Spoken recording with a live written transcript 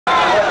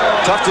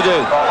Tough to do.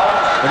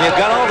 When you've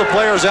got all the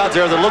players out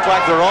there that look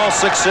like they're all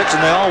 6'6",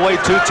 and they all weigh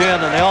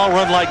 210, and they all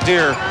run like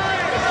deer,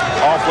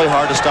 awfully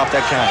hard to stop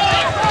that kind.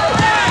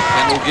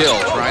 Kendall Gill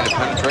trying to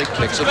penetrate,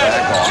 kicks it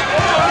back off.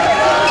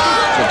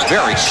 It's a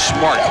very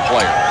smart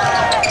player.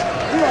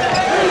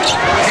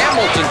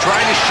 Hamilton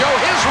trying to show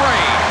his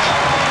range.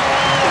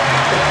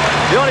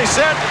 You know what he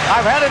said?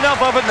 I've had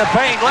enough of it in the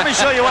paint. Let me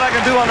show you what I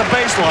can do on the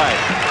baseline.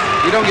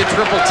 You don't get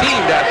triple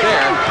teamed out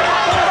there.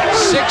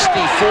 60-44.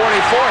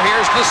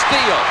 Here's the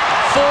steal.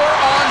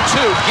 4-on-2.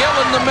 Gill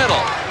in the middle.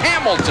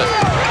 Hamilton.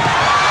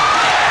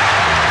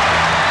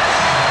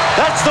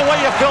 That's the way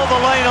you fill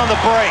the lane on the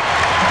break.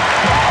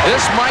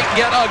 This might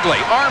get ugly.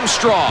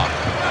 Armstrong.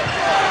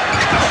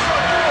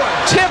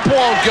 Tip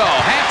won't go.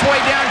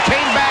 Halfway down,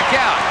 came back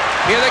out.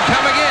 Here they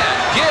come again.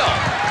 Gill.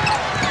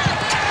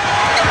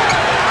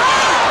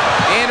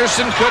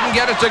 Anderson couldn't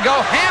get it to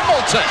go.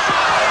 Hamilton.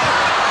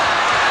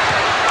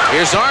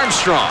 Here's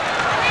Armstrong.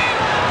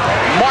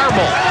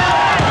 Marble.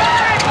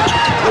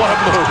 What a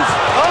move.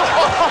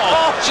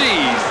 Oh,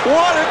 geez.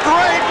 What a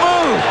great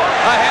move.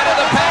 Ahead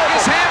of the pack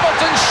is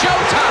Hamilton.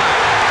 Showtime.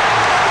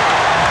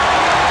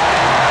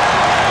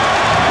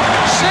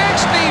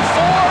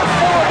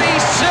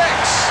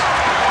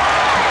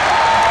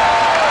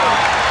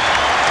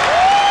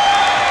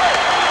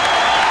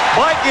 64-46.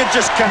 Mike, you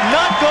just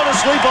cannot go to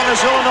sleep on this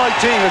Illinois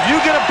team. If you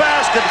get a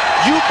basket,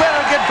 you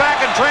better get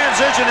back in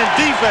transition and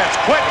defense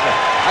quickly.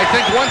 I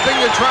think one thing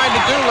they're trying to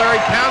do, Larry,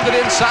 pound it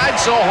inside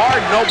so hard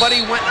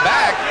nobody went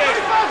back.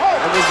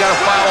 And we've got to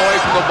file away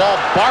from the ball.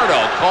 Bardo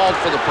called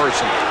for the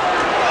person.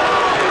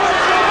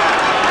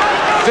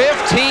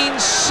 15-16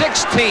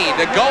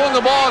 to go in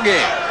the ball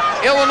game.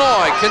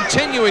 Illinois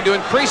continuing to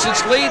increase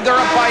its lead. They're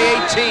up by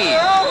 18.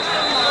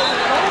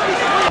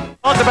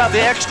 Talk about the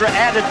extra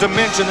added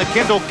dimension that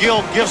Kendall Gill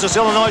gives this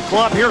Illinois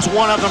club. Here's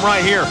one of them right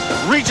here.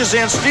 Reaches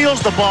in,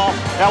 steals the ball.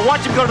 Now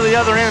watch him go to the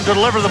other end and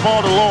deliver the ball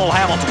to Lowell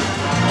Hamilton.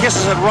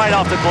 Kisses it right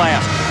off the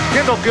glass.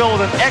 Kendall Gill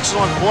with an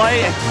excellent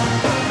play, and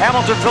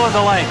Hamilton filling the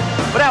lane.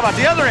 But how about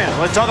the other end?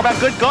 Want to talk about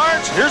good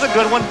guards? Here's a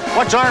good one.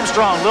 Watch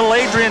Armstrong. Little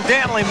Adrian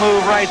Dantley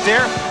move right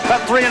there.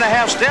 About 3.5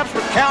 steps,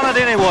 but count it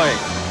anyway.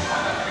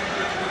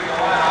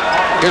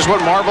 Here's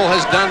what Marble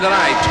has done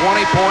tonight.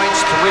 20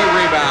 points, 3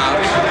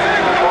 rebounds.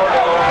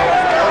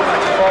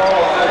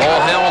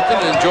 Hamilton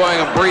enjoying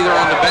a breather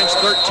on the bench,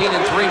 13 and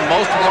 3,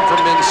 most of them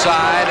from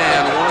inside,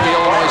 and one of the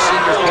Illinois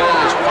seniors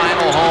playing his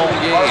final home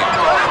game.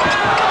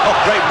 Oh,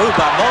 great move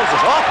by Moses.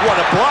 Oh, what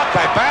a block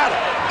by Battle.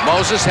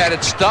 Moses had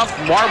it stuffed.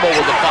 Marble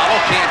with the follow,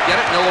 can't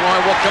get it, and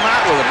Illinois will come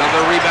out with it.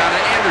 Another rebound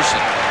to Anderson.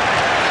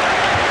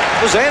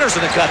 It was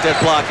Anderson that got that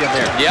block in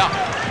there. Yeah.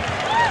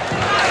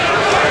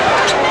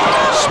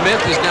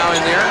 Smith is now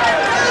in there.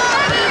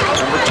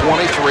 Number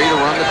 23 to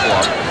run the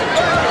club.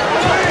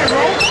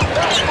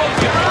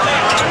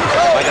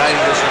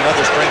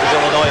 Another strength that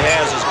Illinois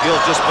has as Gill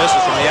just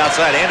misses from the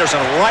outside.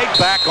 Anderson right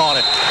back on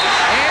it.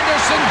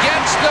 Anderson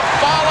gets the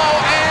follow,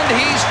 and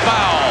he's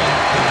fouled.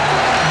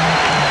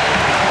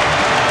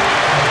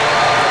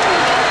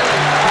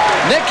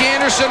 Nick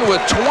Anderson with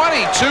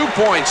 22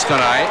 points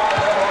tonight.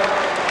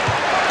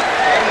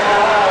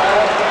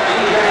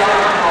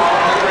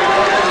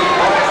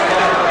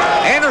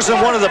 Anderson,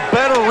 one of the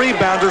better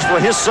rebounders for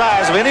his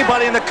size of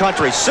anybody in the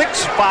country.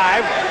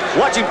 6'5".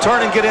 Watch him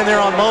turn and get in there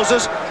on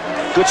Moses.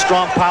 Good,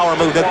 strong power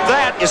move. Now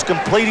that is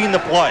completing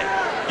the play.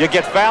 You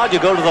get fouled, you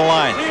go to the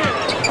line.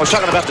 I was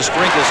talking about the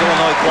strength this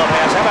Illinois club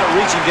has. How about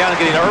reaching down and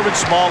getting Urban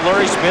Small,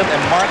 Larry Smith, and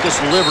Marcus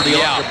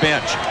Liberty off the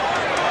bench?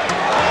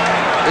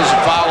 There's a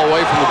foul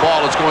away from the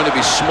ball. It's going to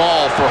be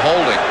Small for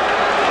holding.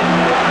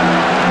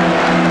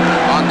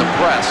 On the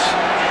press.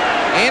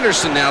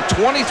 Anderson now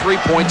 23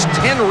 points,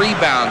 10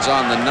 rebounds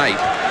on the night.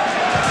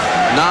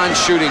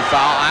 Non-shooting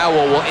foul.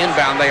 Iowa will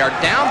inbound. They are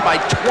down by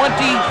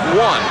 21.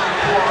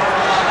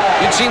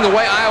 You'd seen the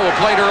way Iowa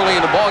played early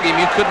in the ballgame.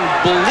 You couldn't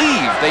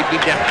believe they'd be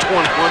down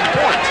 21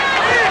 points.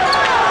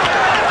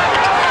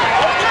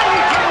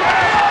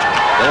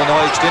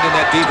 Illinois extending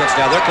that defense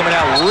now. They're coming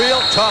out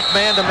real tough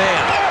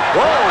man-to-man.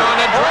 Whoa! On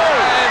a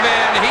drive,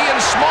 and he and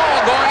Small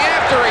going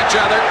after each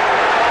other.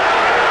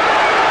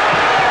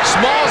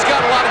 Small's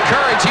got a lot of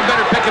courage. He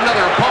better pick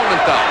another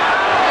opponent, though.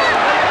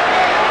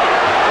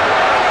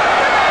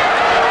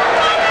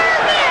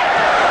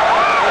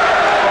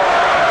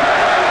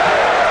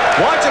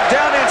 Watch it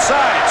down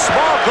inside.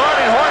 Small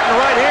guarding Horton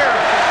right here.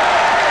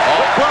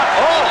 Oh, block.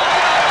 Oh,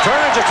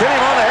 Turner just hit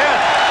him on the head.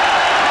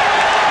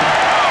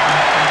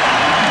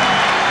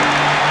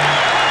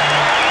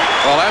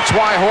 Well, that's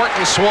why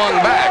Horton swung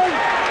back.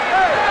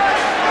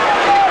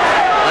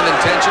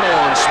 Unintentional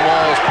on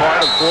Small's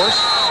part, of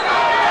course.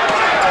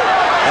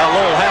 Now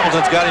Lowell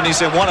Hamilton's got him. He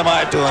said, what am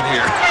I doing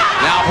here?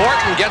 Now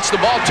Horton gets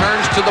the ball,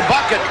 turns to the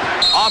bucket.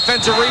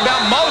 Offensive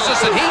rebound, Moses,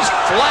 and he's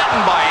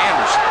flattened by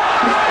Anderson.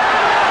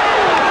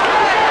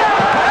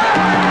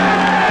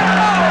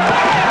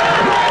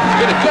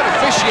 Did a good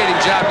officiating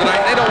job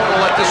tonight. They don't want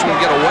to let this one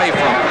get away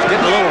from him. It's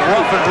getting a little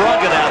rough and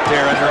rugged out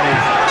there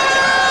underneath.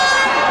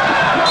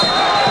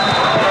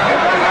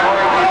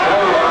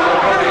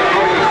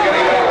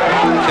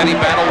 Kenny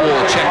Battle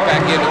will check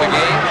back into the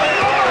game,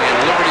 and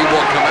Liberty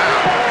will come out.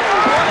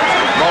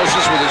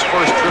 Moses with his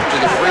first trip to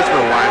the free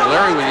throw line.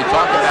 Larry, when you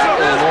talk about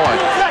Illinois,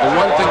 the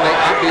one thing they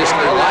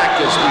obviously lack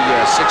is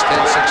the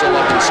 6'10", 6'11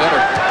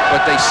 center,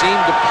 but they seem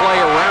to play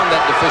around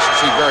that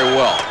deficiency very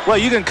well. Well,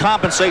 you can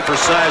compensate for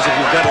size if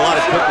you've got a lot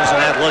of quickness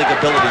and athletic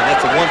ability, and that's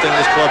the one thing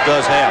this club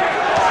does have.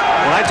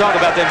 When I talk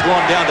about them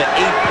going down to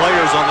 8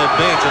 players on the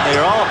bench, and they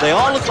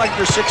all look like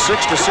they're 6'6"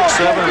 to 6'7",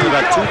 they're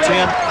about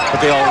 210, but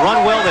they all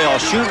run well, they all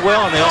shoot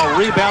well, and they all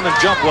rebound and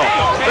jump well.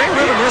 Very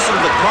reminiscent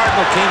of the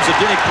Cardinal teams that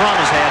Denny Crum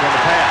has had in the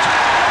past.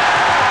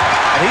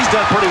 And he's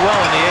done pretty well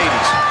in the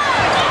 80s.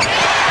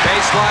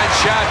 Baseline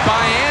shot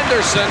by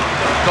Anderson.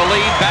 The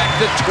lead back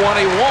to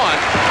 21.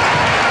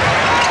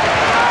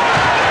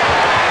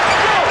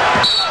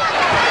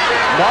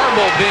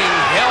 Marble being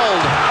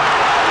held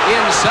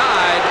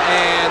inside,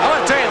 and I'm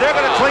going to tell you, they're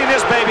going to clean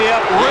this baby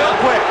up real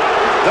quick.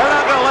 They're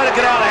not going to let it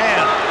get out of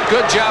hand.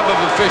 Good job of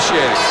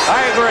officiating.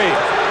 I agree.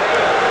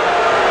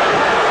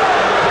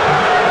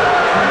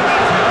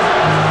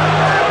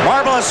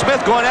 Marble and Smith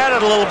going at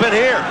it a little bit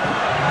here.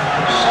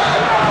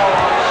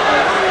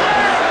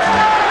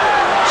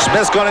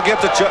 Smith's going to get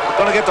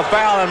the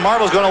foul, and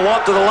Marble's going to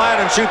walk to the line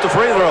and shoot the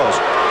free throws.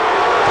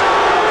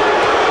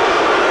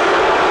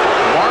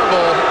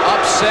 Marble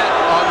upset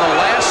on the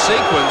last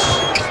sequence.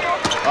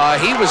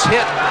 He was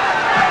hit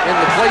in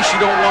the place you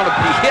don't want to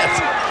be hit,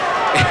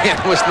 and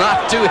was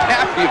not too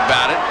happy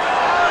about it,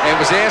 and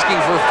was asking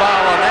for a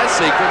foul on that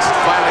sequence.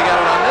 Finally got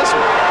it on this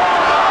one.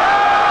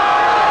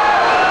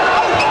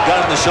 Got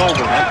him in the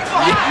shoulder, man.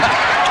 Yeah.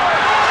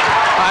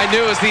 I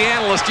knew as the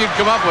analyst you'd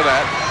come up with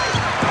that.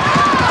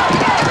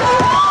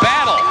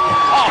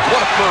 What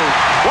a move.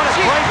 What a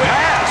great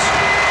pass.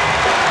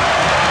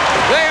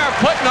 They are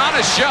putting on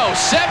a show.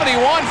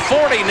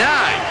 71-49.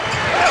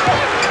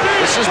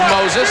 This is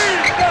Moses.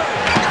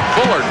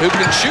 Bullard, who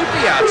can shoot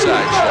the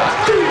outside shot.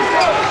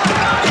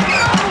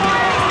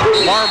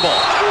 Marble,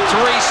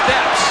 3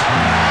 steps.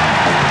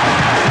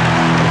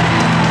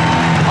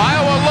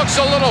 Iowa looks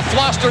a little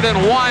flustered,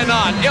 and why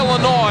not?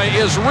 Illinois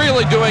is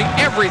really doing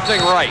everything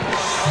right.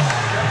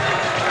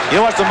 You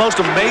know what's the most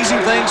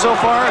amazing thing so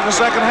far in the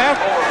second half?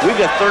 We've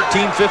got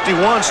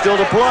 13:51 still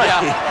to play.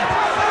 Yeah.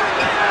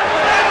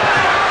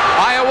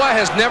 Iowa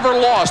has never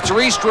lost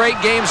 3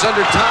 straight games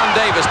under Tom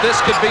Davis. This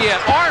could be it.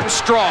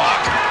 Armstrong.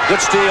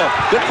 Good steal.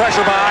 Good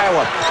pressure by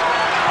Iowa.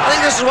 I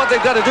think this is what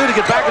they've got to do to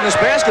get back in this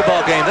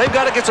basketball game. They've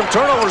got to get some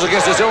turnovers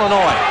against this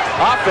Illinois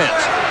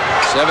offense.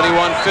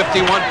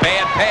 71-51.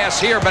 Bad pass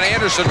here, but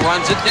Anderson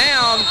runs it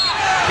down.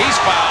 He's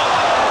fouled.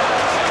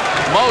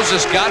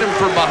 Moses got him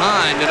from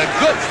behind, and a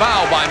good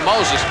foul by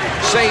Moses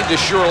saved a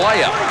sure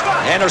layup.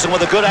 Anderson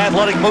with a good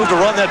athletic move to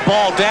run that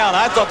ball down.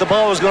 I thought the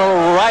ball was going to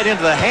roll right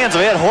into the hands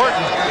of Ed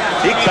Horton.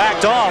 He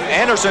backed off.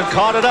 Anderson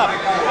caught it up.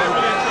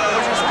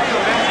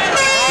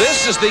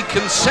 This is the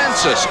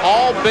consensus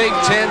all Big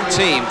Ten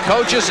team.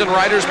 Coaches and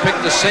writers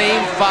picked the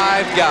same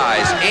 5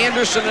 guys: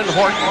 Anderson and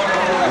Horton,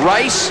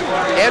 Rice,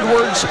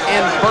 Edwards,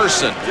 and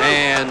Burson.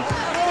 And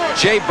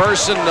Jay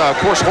Burson, of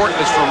course, Horton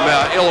is from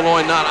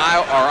Illinois, not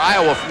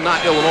Iowa, not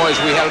Illinois, as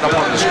we had it up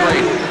on the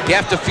screen. You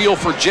have to feel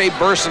for Jay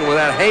Burson with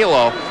that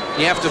halo.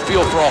 You have to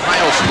feel for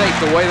Ohio State,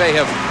 the way they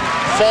have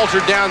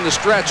faltered down the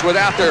stretch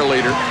without their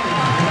leader.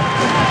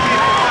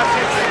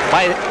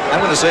 I'm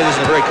going to say this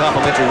in a very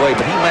complimentary way,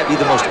 but he might be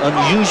the most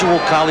unusual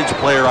college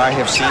player I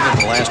have seen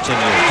in the last 10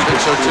 years. I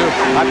think so, too.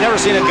 I've never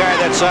seen a guy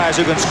that size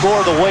who can score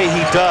the way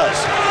he does.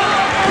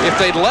 If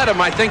they'd let him,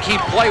 I think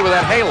he'd play with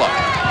that halo.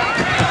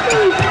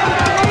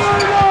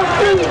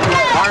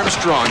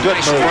 Armstrong, good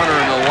nice move. runner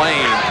in the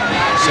lane.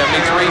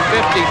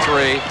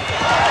 73-53.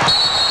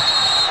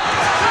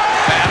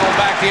 Battle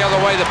back the other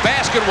way. The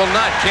basket will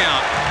not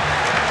count.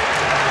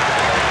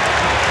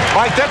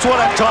 Mike, that's what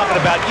I'm talking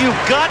about. You've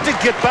got to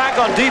get back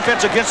on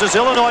defense against this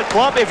Illinois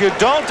club. If you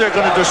don't, they're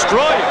going to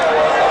destroy you.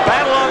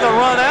 Battle on the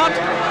run out.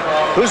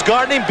 Who's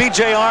guarding him?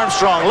 B.J.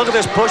 Armstrong. Look at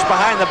this push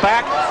behind the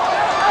back.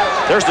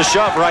 There's the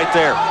shove right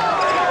there.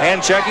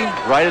 Hand checking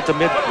right at the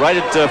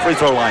free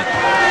throw line.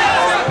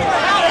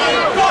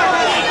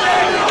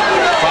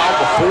 Foul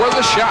before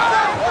the shot.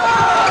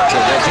 So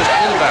they'll just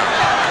inbound.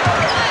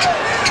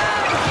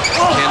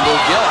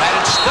 Kendall Gill had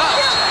it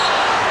stuffed.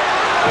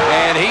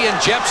 And he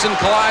and Jepson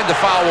collide. The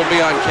foul will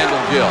be on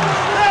Kendall Gill.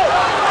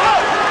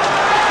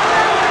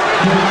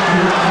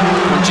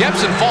 When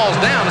Jepson falls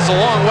down, it's a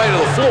long way to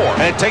the floor.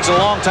 And it takes a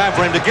long time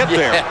for him to get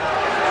there.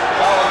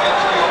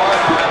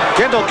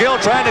 Kendall Gill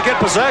trying to get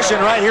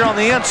possession right here on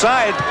the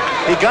inside.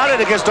 He got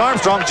it against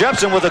Armstrong.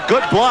 Jepson with a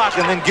good block,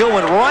 and then Gill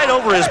went right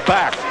over his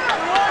back.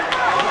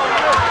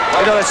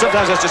 You know,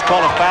 sometimes that's just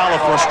called a foul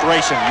of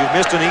frustration. You've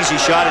missed an easy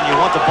shot, and you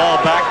want the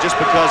ball back just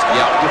because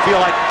you feel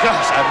like,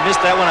 gosh, I missed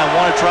that one. I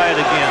want to try it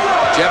again.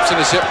 Jepson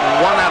has hit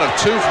 1 out of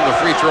 2 from the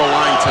free throw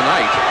line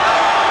tonight.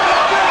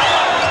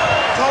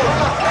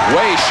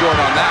 Way short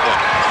on that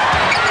one.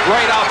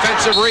 Great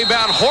offensive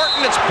rebound.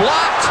 Horton, it's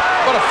blocked,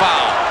 but a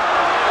foul.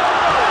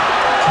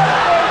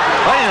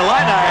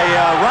 Illini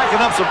racking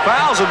up some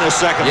fouls in this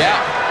second half. Yeah.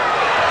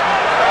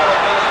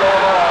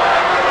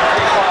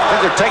 I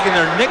think they're taking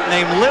their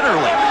nickname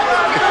literally.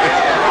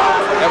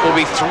 That will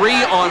be 3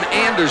 on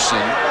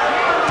Anderson,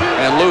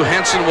 and Lou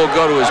Henson will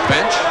go to his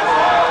bench.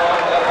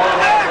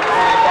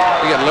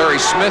 We got Larry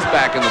Smith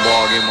back in the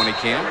ballgame when he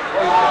can.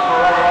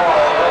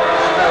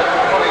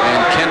 And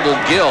Kendall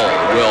Gill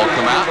will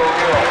come out.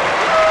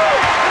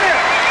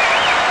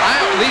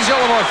 These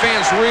Illinois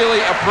fans really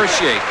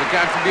appreciate the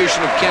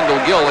contribution of Kendall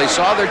Gill. They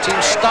saw their team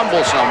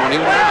stumble some when he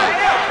went out.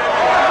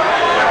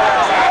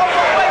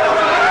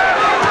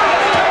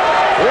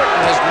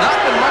 Horton has not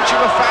been much of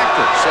a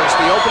factor since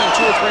the opening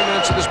 2 or 3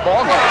 minutes of this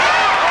ballgame.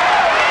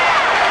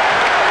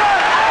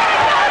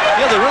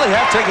 Yeah, they really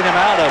have taken him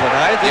out of it.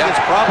 I think it's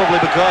probably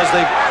because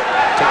they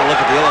take a look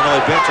at the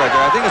Illinois bench right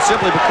there. I think it's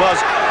simply because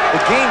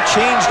the game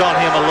changed on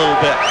him a little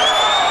bit.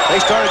 They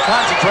started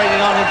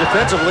concentrating on him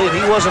defensively, and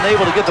he wasn't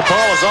able to get the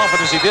ball as often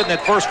as he did in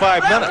that first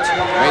 5 minutes.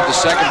 Made the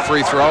second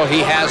free throw.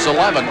 He has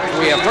 11.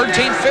 We have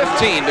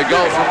 13-15 to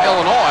go from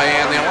Illinois,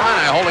 and the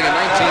Illini holding a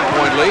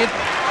 19-point lead.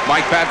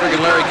 Mike Patrick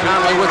and Larry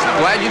Conley with you.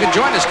 Glad you could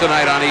join us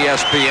tonight on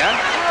ESPN.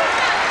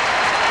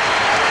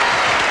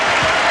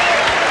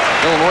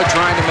 Illinois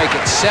trying to make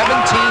it 17-0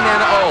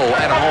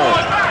 at home.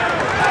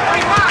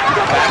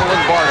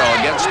 Battling Bardo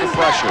against the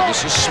pressure.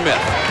 This is Smith.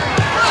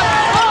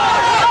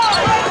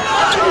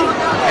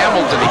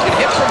 Hamilton, he can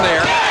hit from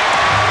there.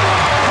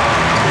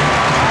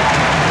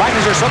 Mike,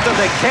 is there something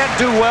they can't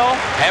do well?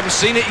 Haven't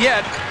seen it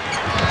yet.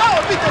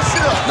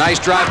 Nice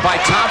drive by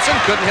Thompson.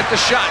 Couldn't hit the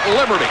shot.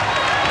 Liberty.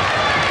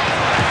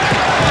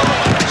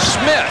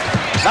 Smith.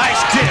 Nice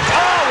dish.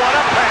 Oh, what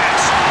a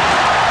pass.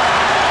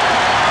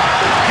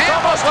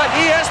 Almost like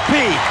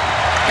ESP.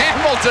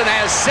 Hamilton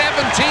has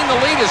 17. The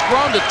lead has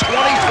grown to 23.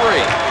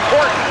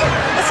 Horton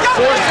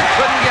forced it,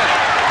 couldn't get it.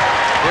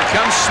 Here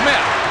comes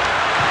Smith.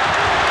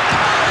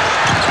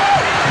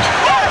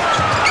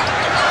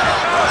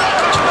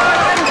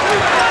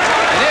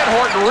 And Ed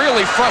Horton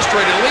really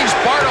frustrated. Leaves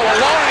Bardo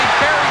alone, and he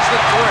buries the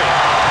 3.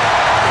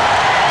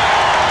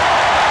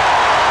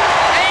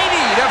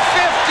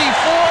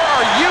 80-54.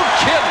 Are you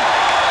kidding?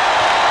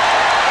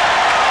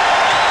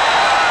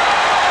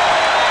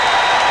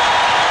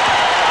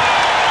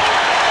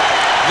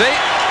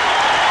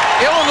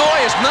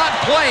 Illinois is not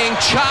playing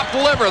chopped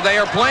liver. They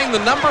are playing the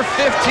number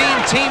 15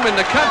 team in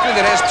the country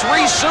that has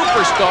 3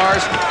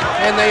 superstars,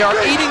 and they are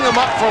eating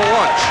them up for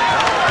lunch.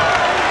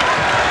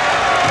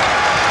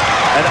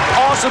 An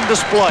awesome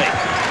display.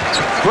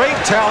 Great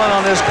talent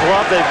on this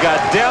club. They've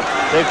got depth.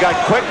 They've got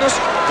quickness.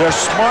 They're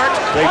smart.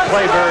 They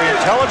play very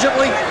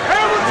intelligently.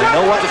 They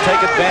know what to take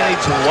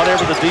advantage of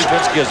whatever the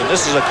defense gives them.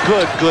 This is a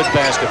good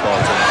basketball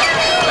team.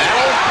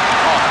 Battle?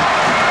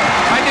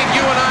 Oh. I think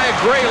you and I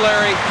agree,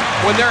 Larry.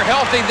 When they're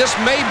healthy, this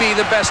may be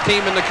the best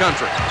team in the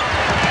country.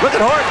 Look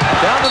at Horton,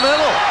 down the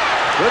middle.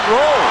 Good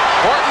roll.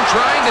 Horton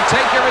trying to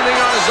take everything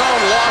on his own,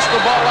 lost the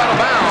ball out of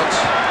bounds.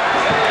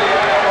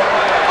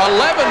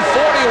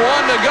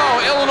 11:41 to go.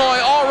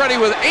 Illinois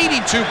already with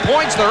 82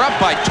 points. They're up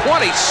by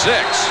 26.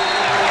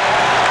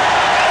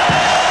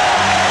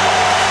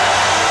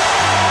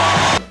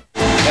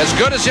 As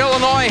good as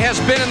Illinois has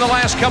been in the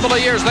last couple of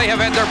years, they have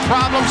had their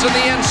problems in the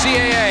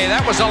NCAA.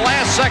 That was a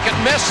last-second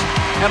miss,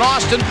 and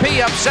Austin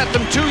Peay upset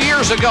them 2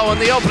 years ago in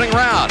the opening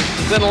round.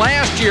 Then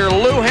last year,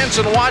 Lou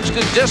Henson watched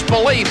in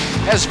disbelief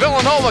as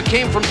Villanova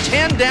came from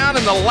 10 down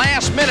in the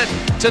last minute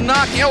to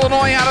knock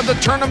Illinois out of the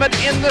tournament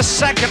in the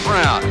second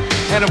round.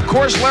 And of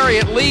course, Larry,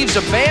 it leaves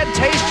a bad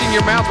taste in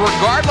your mouth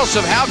regardless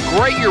of how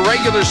great your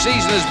regular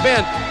season has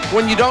been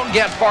when you don't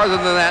get farther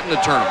than that in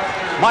the tournament.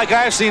 Mike,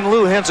 I've seen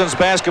Lou Henson's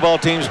basketball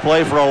teams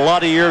play for a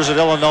lot of years at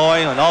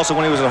Illinois, and also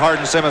when he was at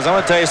Hardin-Simmons. I'm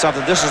going to tell you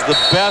something. This is the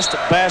best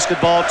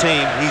basketball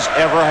team he's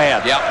ever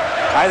had. Yep.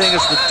 I think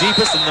it's the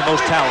deepest and the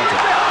most talented.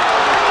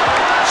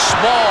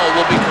 Small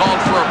will be called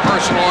for a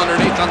personal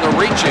underneath on the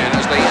reach-in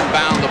as they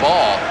inbound the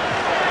ball.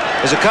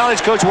 As a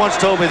college coach once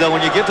told me, though, when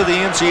you get to the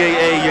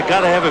NCAA, you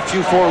got to have a few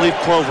 4-leaf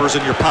clovers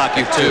in your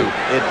pocket, too.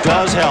 It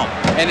does help.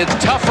 And it's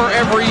tougher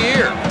every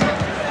year.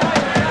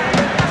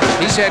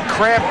 He's had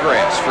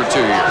crabgrass for 2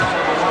 years.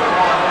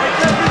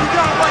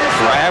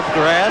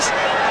 Crabgrass?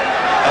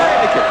 I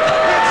like it.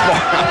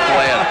 I'm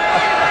glad.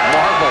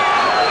 Marble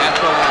at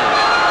the line.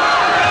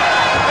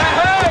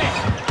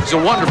 He's a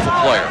wonderful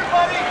player.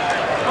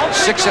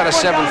 6 out of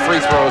 7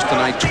 free throws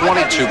tonight,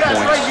 22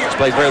 points. He's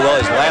played very well.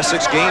 His last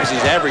 6 games,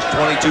 he's averaged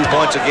 22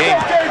 points a game.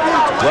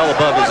 Well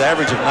above his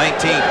average of 19.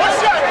 I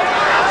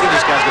think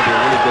this guy's going to be a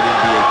really good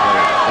NBA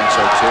player. I think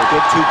so, too.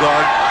 Good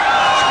 2-guard,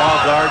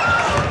 small guard.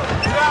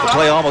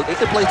 He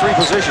can play 3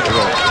 positions,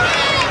 really.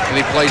 And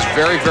he plays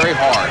very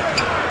hard.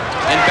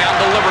 Inbound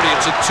to Liberty.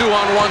 It's a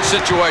 2-on-1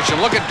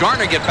 situation. Look at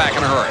Garner get back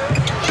in a hurry.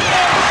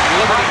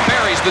 Liberty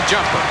buries the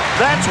jumper.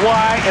 That's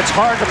why it's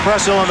hard to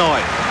press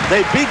Illinois.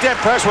 They beat that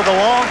press with a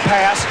long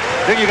pass.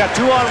 Then you got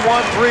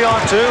 2-on-1,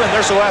 3-on-2, and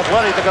they're so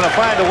athletic they're going to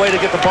find a way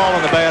to get the ball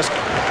in the basket.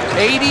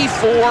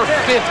 84-58.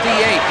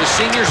 The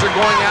seniors are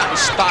going out in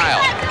style.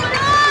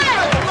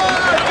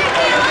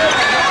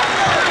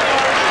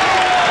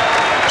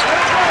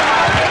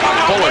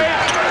 Bullard.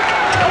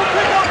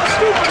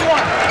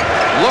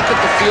 Look at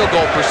the field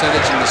goal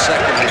percentage in the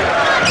second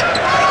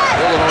half.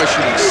 Illinois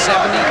shooting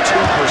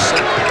 72%.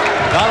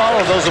 Not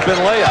all of those have been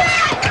layups.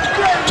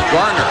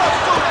 Garner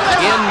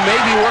in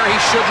maybe where he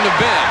shouldn't have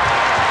been.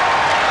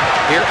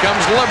 Here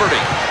comes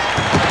Liberty.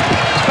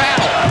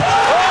 Battle.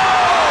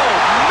 Oh,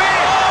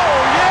 man!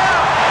 Oh, yeah!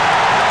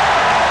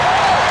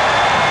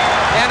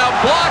 And a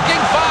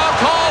blocking foul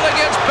called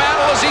against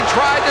Battle as he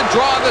tried to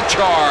draw the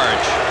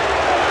charge.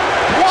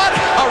 What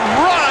a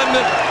run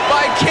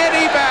by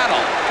Kenny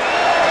Battle.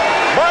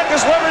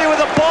 Marcus Liberty with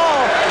the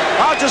ball.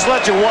 I'll just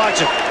let you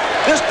watch it.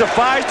 This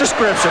defies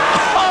description.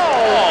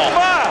 Oh,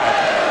 my!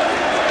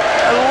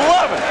 I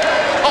love it.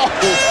 Oh,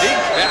 big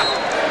Battle.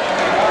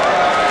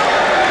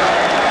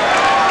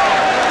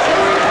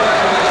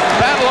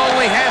 Battle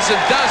only has a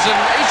dozen.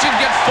 He should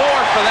get 4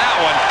 for that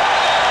one.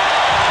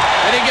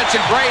 And he gets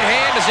a great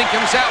hand as he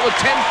comes out with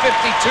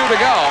 10:52 to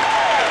go.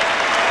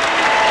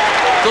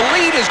 The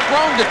lead has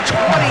grown to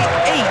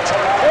 28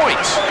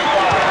 points.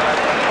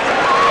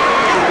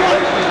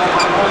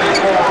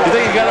 You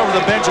think he got over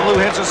the bench and Lou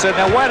Henson said,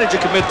 now why did you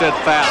commit that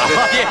foul?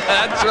 Yeah,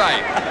 that's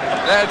right.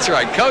 That's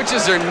right.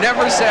 Coaches are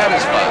never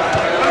satisfied.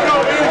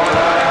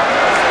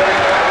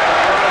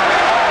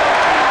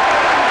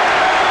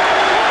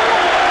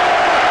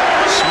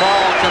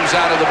 Small comes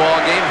out of the ball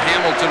game.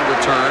 Hamilton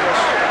returns.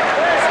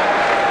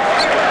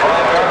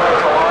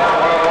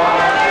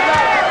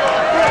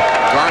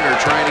 Garner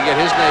trying to get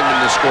his name in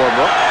the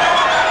scorebook.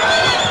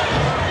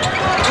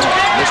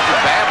 Mr.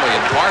 Badley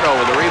and Pardo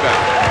with the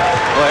rebound.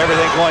 Well,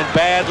 everything going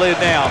badly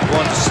now.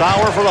 Going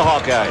sour for the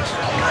Hawkeyes.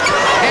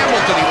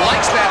 Hamilton, he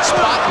likes that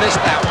spot,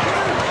 missed that one.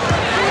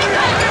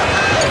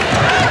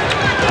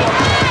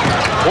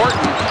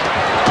 Horton.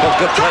 Oh,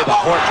 good play by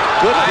Horton.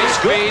 Good. Nice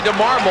feed to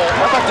Marble.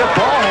 How about the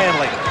ball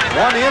handling?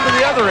 One end to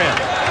the other end.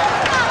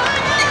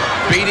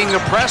 Beating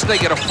the press, they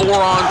get a 4-on-3.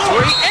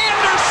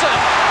 Anderson!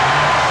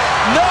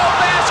 No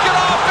basket,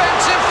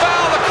 offensive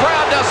foul. The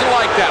crowd doesn't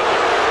like that one.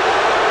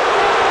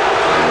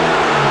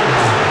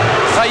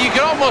 You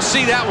can almost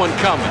see that one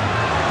coming.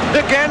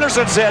 Nick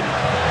Anderson said,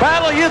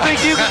 Battle, you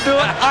think you can do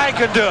it? I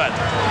can do it.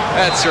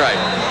 That's right.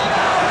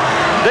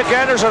 Nick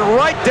Anderson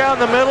right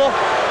down the middle,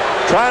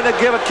 trying to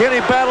give a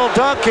Kenny Battle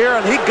dunk here,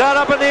 and he got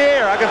up in the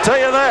air, I can tell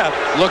you that.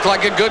 Looked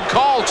like a good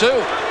call, too.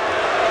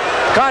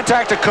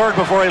 Contact occurred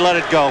before he let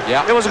it go.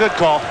 Yeah. It was a good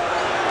call.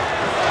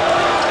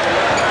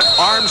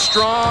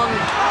 Armstrong,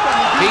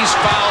 he's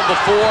fouled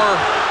before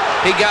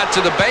he got to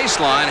the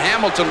baseline.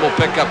 Hamilton will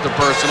pick up the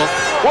personal.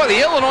 Boy,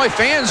 the Illinois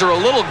fans are a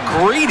little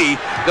greedy.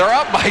 They're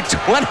up by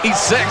 26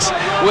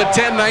 with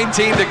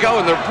 10:19 to go,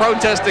 and they're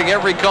protesting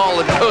every call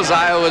that goes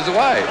Iowa's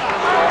way.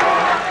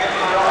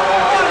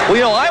 Well,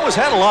 you know, Iowa's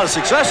had a lot of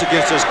success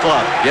against this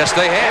club. Yes,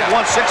 they have. They've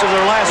won 6 of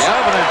their last 7,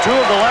 and 2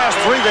 of the last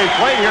 3 they've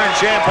played here in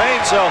Champaign,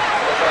 so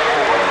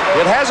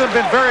it hasn't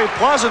been very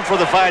pleasant for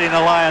the Fighting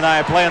Illini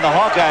playing the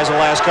Hawkeyes the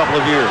last couple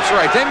of years.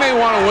 That's right. They may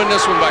want to win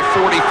this one by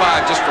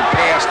 45 just for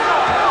past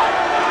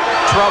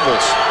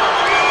troubles.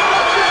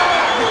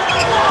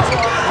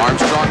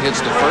 Armstrong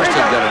hits the first,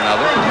 he'll get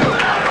another.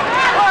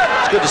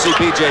 It's good to see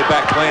BJ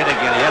back playing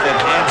again. He had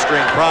that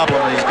hamstring problem,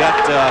 and he's got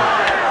a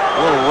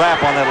little wrap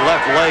on that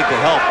left leg to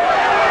help.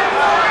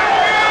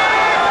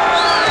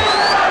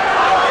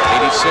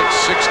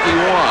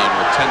 86-61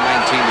 with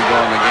 10:19 to go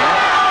in the game.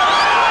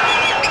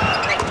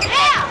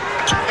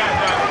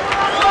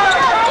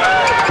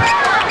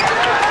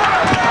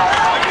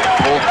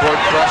 Full court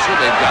pressure,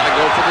 they've got to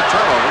go for the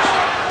turnovers.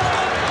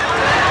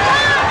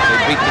 They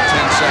beat the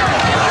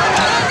 10-second.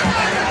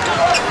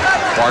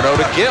 Pardo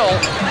to Gill.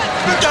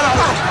 Look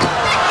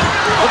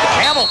at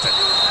Hamilton.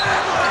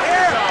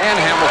 And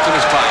Hamilton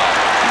is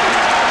fouled.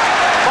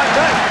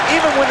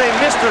 Even when they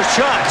miss their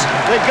shots,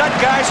 they've got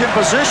guys in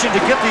position to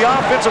get the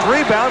offensive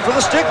rebound for the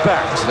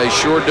stickbacks. They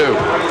sure do.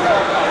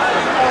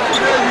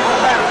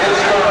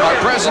 Our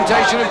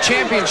presentation of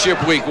Championship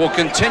Week will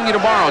continue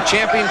tomorrow.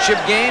 Championship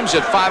games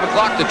at 5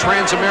 o'clock, the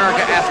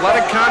Trans-America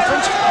Athletic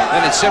Conference.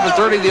 Then at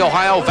 7:30, the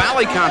Ohio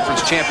Valley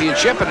Conference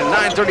Championship. And at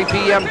 9:30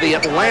 p.m., the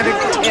Atlantic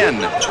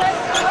 10.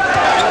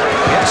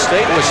 Penn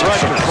State with some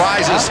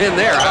surprises in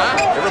there, huh?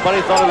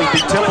 Everybody thought it would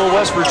be Temple,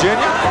 West Virginia.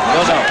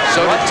 No.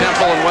 So did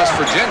Temple and West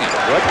Virginia.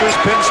 Rutgers,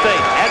 Penn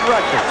State, and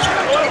Rutgers.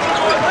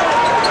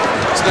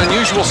 It's an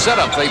unusual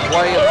setup. They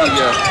play at the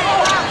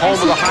home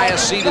of the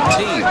highest seeded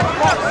team.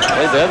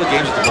 Played the other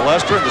games at the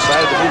Molester and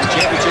decided to move the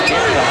championship game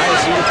to the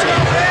highest seeded team.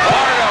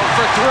 Pardo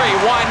for 3.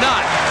 Why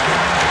not?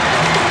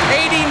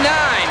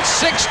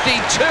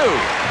 89-62.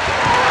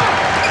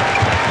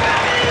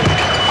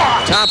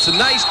 Thompson,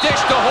 nice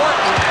dish to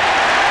Horton,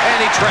 and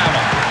he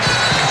traveled.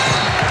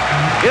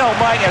 You know,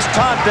 Mike, as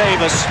Tom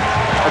Davis,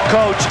 a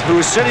coach who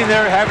is sitting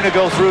there having to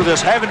go through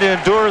this, having to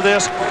endure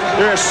this,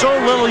 there is so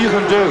little you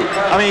can do.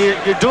 I mean,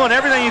 you're doing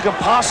everything you can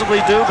possibly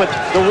do, but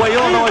the way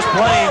Illinois is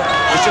playing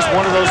is just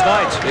one of those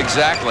nights.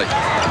 Exactly.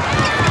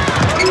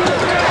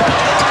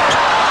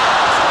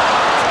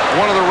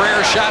 One of the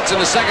rare shots in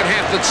the second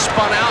half that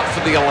spun out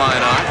for the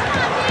Illini.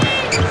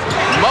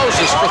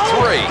 Moses for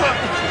 3.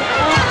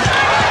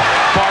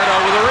 Pardo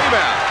with a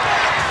rebound.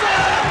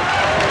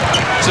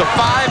 It's a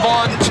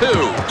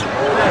 5-on-2.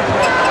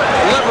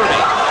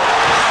 Liberty.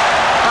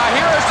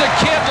 a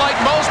kid like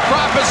most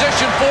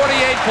Proposition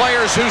 48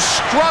 players who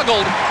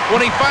struggled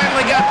when he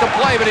finally got to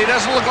play, but he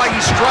doesn't look like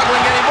he's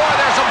struggling anymore.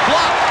 There's a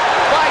block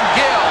by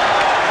Gill.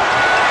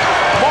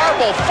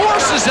 Marble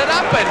forces it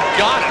up and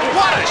got it.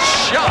 What a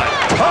shot.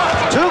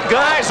 Two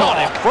guys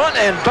on him, front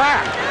and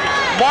back.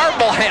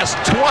 Marble has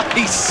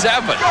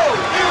 27.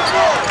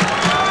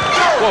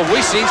 Well,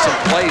 we've seen some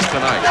plays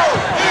tonight. Tell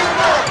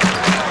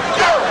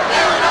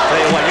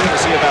you what, you're going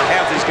to see about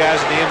half these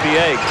guys in the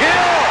NBA.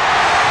 Gill!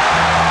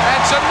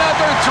 That's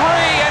another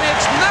three, and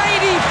it's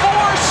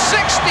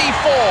 94-64.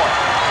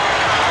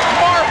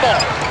 Marble.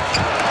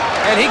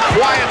 And he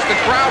quiets the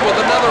crowd with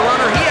another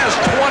runner. He has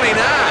 29.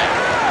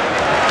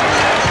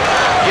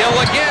 Gill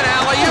again,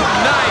 alley-oop.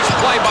 Nice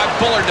play by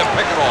Bullard to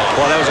pick it off.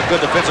 Well, that was a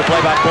good defensive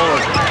play by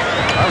Bullard.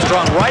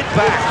 Armstrong right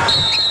back.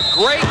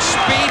 Great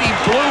speed. He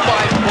blew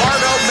by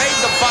Bardo, made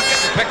the bucket,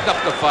 and picked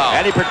up the foul.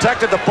 And he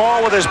protected the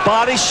ball with his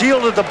body,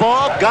 shielded the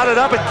ball, got it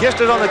up, and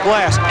kissed it on the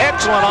glass.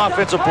 Excellent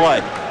offensive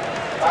play.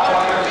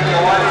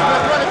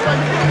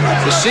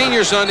 The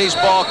seniors on these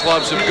ball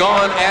clubs have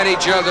gone at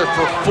each other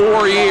for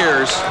 4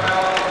 years.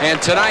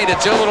 And tonight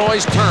it's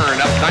Illinois'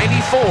 turn, up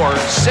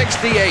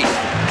 94-68.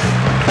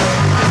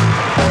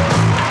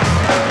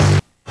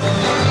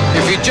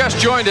 If you just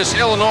joined us,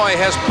 Illinois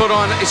has put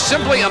on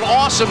simply an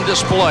awesome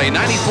display,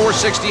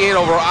 94-68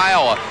 over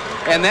Iowa.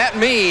 And that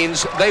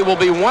means they will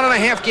be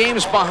 1.5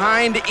 games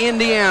behind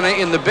Indiana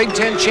in the Big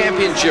Ten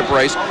championship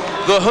race.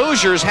 The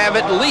Hoosiers have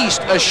at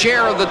least a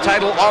share of the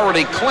title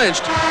already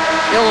clinched.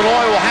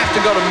 Illinois will have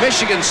to go to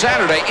Michigan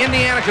Saturday.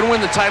 Indiana can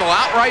win the title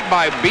outright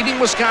by beating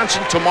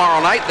Wisconsin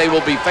tomorrow night. They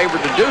will be favored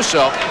to do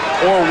so,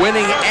 or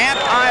winning at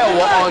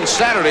Iowa on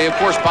Saturday. Of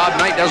course, Bob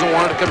Knight doesn't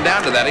want it to come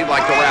down to that. He'd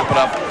like to wrap it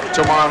up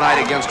tomorrow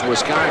night against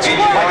Wisconsin.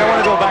 Mike, I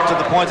want to go back to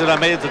the point that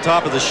I made at the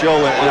top of the show,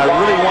 and I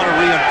really want to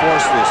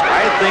reinforce this.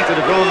 I think that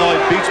if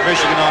Illinois beats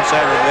Michigan on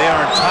Saturday, they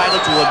are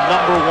entitled to a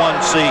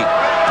 #1 seed.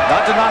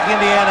 Not to knock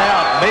Indiana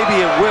out,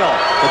 maybe it will,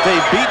 but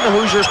they've beaten the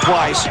Hoosiers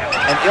twice,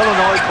 and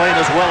Illinois playing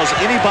as well as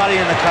anybody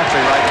in the country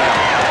right now.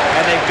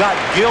 And they've got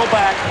Gill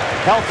back,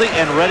 healthy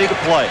and ready to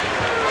play.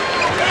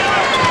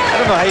 I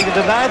don't know how you can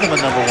deny them a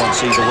 #1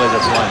 seed the way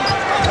they're playing.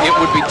 It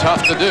would be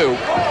tough to do.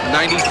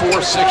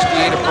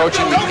 94-68,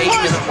 approaching the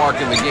 8-minute mark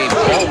in the game.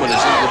 Bowman is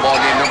into the ball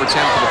game, number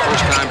 10 for the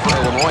first time for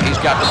Illinois. He's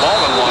got the ball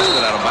and lost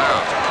it out of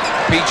bounds.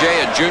 PJ,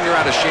 a junior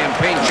out of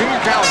Champaign, junior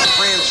college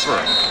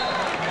transfer,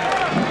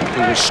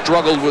 who has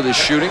struggled with his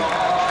shooting.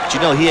 Did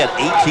you know he had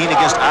 18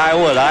 against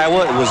Iowa at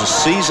Iowa? It was a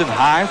season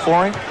high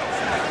for him.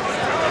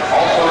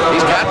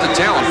 He's got the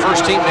talent.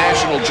 First team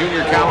national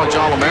junior college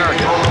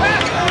All-American.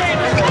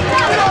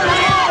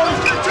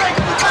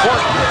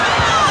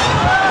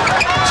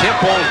 Tip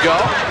won't go.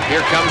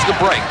 Here comes the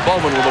break.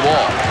 Bowman with the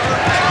ball.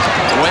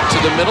 Went to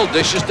the middle,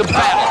 dishes to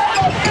Battle.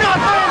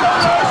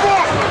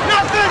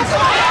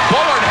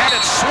 Bullard had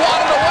it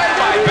swatted away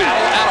by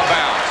Battle, out of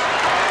bounds.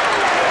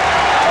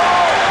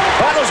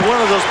 Battle's one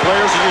of those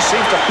players who just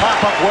seems to pop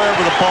up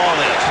wherever the ball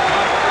is.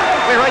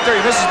 I mean, right there,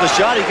 he misses the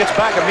shot. He gets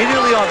back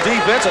immediately on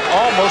defense and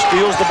almost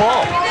steals the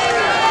ball.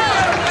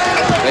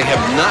 They have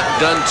not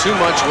done too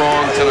much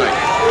wrong tonight.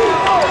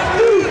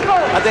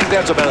 I think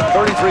that's about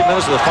 33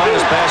 minutes of the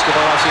finest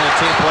basketball I've seen a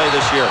team play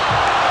this year.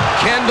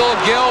 Kendall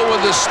Gill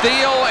with the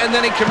steal, and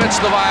then he commits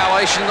the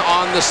violation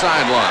on the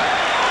sideline.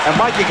 And,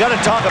 Mike, you got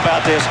to talk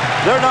about this.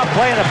 They're not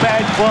playing a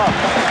bad club.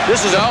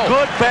 This is a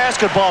good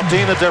basketball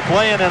team that they're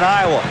playing in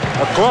Iowa.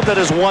 A club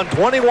that has won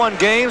 21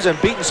 games and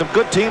beaten some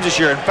good teams this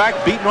year. In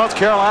fact, beat North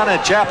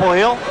Carolina at Chapel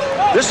Hill.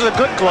 This is a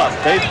good club.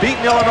 They've beaten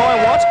Illinois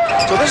once.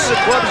 So this is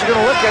a club that you're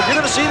going to look at. You're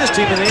going to see this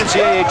team in the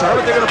NCAA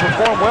tournament. They're going to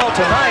perform well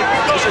tonight.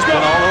 This has been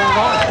all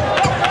Illinois.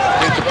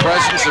 I think the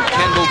presence of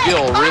Kendall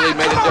Gill really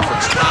made a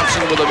difference.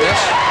 Thompson with a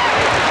miss.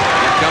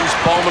 Here comes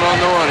Bowman on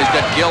the run. He's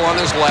got Gill on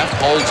his left.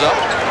 Holds up.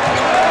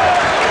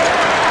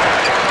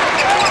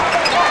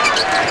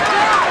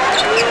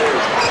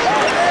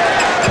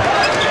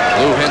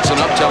 Lou Henson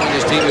up, telling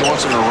his team he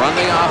wants him to run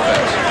the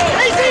offense.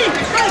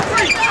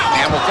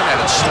 Hamilton had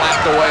it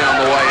slapped away on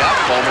the way up.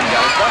 Bowman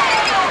got it back.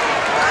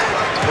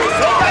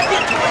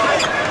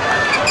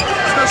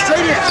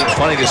 It's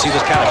funny to see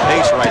this kind of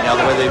pace right now,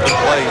 the way they've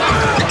been playing.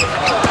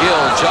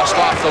 Gill just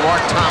off the mark.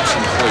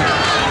 Thompson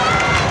clears.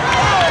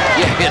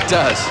 Yeah, it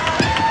does.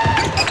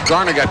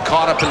 Garner got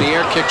caught up in the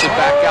air, kicks it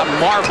back out.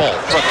 Marble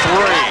for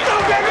three.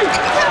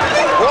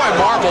 Roy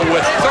Marble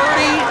with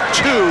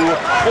 32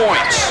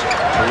 points.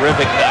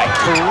 Terrific night.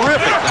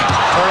 Terrific night.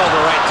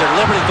 Turnover right there.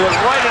 Liberty threw it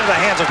right into the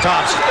hands of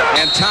Thompson.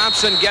 And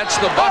Thompson gets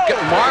the bucket.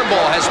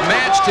 Marble has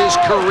matched his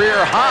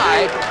career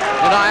high,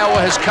 and Iowa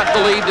has cut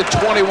the lead to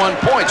 21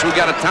 points. We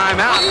got a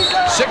timeout.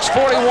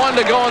 6:41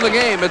 to go in the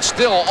game. It's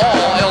still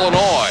all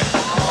Illinois.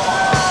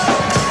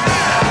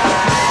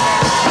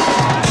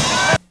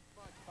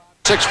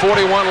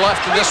 6:41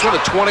 left in this one. A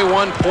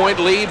 21-point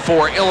lead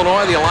for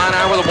Illinois. The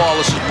Illini with the ball.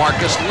 This is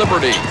Marcus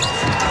Liberty.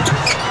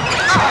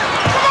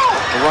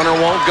 The runner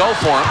won't go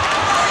for him.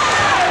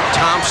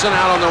 Thompson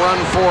out on the run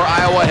for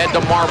Iowa. Head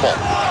to Marble.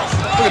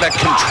 Look at that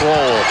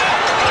control.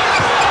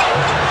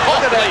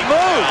 Look at that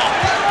move.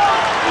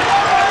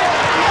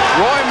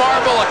 Roy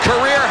a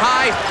career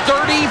high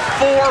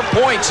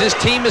 34 points. His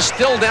team is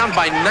still down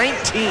by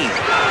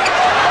 19.